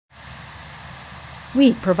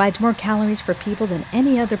Wheat provides more calories for people than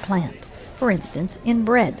any other plant, for instance, in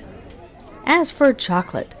bread. As for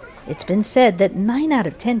chocolate, it's been said that 9 out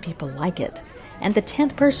of 10 people like it, and the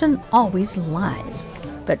 10th person always lies.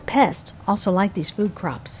 But pests also like these food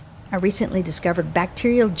crops. A recently discovered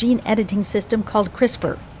bacterial gene editing system called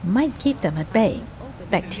CRISPR might keep them at bay.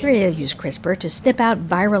 Bacteria use CRISPR to snip out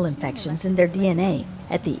viral infections in their DNA.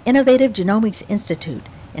 At the Innovative Genomics Institute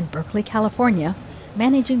in Berkeley, California,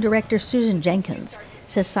 Managing Director Susan Jenkins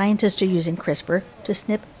says scientists are using CRISPR to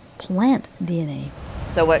snip plant DNA.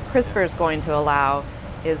 So what CRISPR is going to allow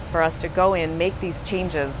is for us to go in, make these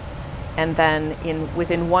changes, and then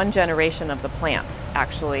within one generation of the plant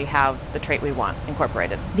actually have the trait we want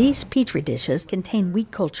incorporated. These Petri dishes contain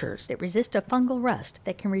wheat cultures that resist a fungal rust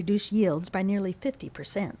that can reduce yields by nearly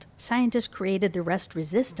 50%. Scientists created the rust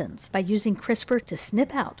resistance by using CRISPR to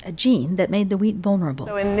snip out a gene that made the wheat vulnerable.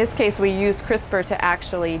 So in this case, we use CRISPR to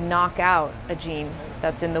actually knock out a gene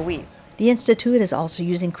that's in the wheat. The Institute is also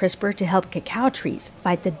using CRISPR to help cacao trees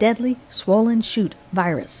fight the deadly swollen shoot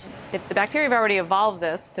virus. If the bacteria have already evolved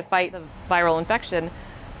this to fight the viral infection,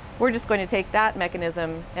 we're just going to take that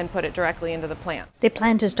mechanism and put it directly into the plant. They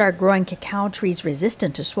plan to start growing cacao trees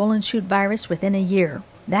resistant to swollen shoot virus within a year.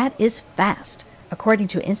 That is fast, according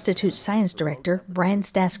to Institute Science Director Brian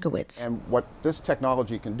Staskowitz. And what this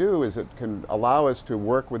technology can do is it can allow us to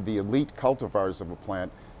work with the elite cultivars of a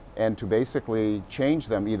plant and to basically change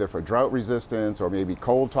them either for drought resistance or maybe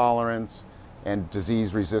cold tolerance and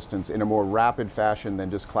disease resistance in a more rapid fashion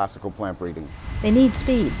than just classical plant breeding. They need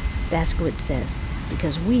speed, Staskowitz says,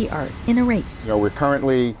 because we are in a race. We're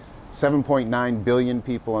currently 7.9 billion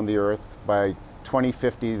people on the earth. By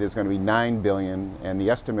 2050, there's going to be 9 billion, and the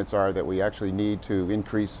estimates are that we actually need to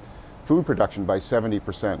increase food production by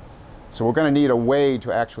 70%. So we're going to need a way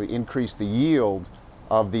to actually increase the yield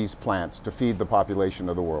of these plants to feed the population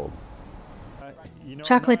of the world.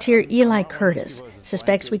 Chocolatier Eli Curtis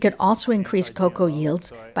suspects we could also increase cocoa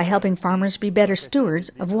yields by helping farmers be better stewards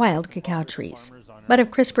of wild cacao trees. But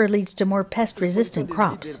if CRISPR leads to more pest-resistant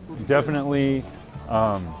crops. Definitely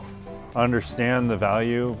understand the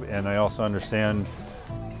value, and I also understand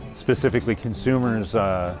specifically consumers'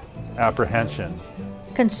 apprehension.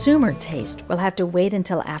 Consumer taste will have to wait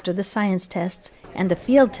until after the science tests and the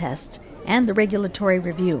field tests and the regulatory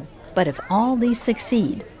review. But if all these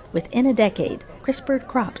succeed, within a decade, CRISPRed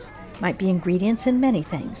crops might be ingredients in many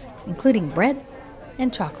things, including bread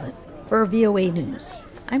and chocolate. For VOA News,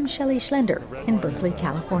 I'm Shelley Schlender in Berkeley,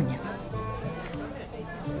 California.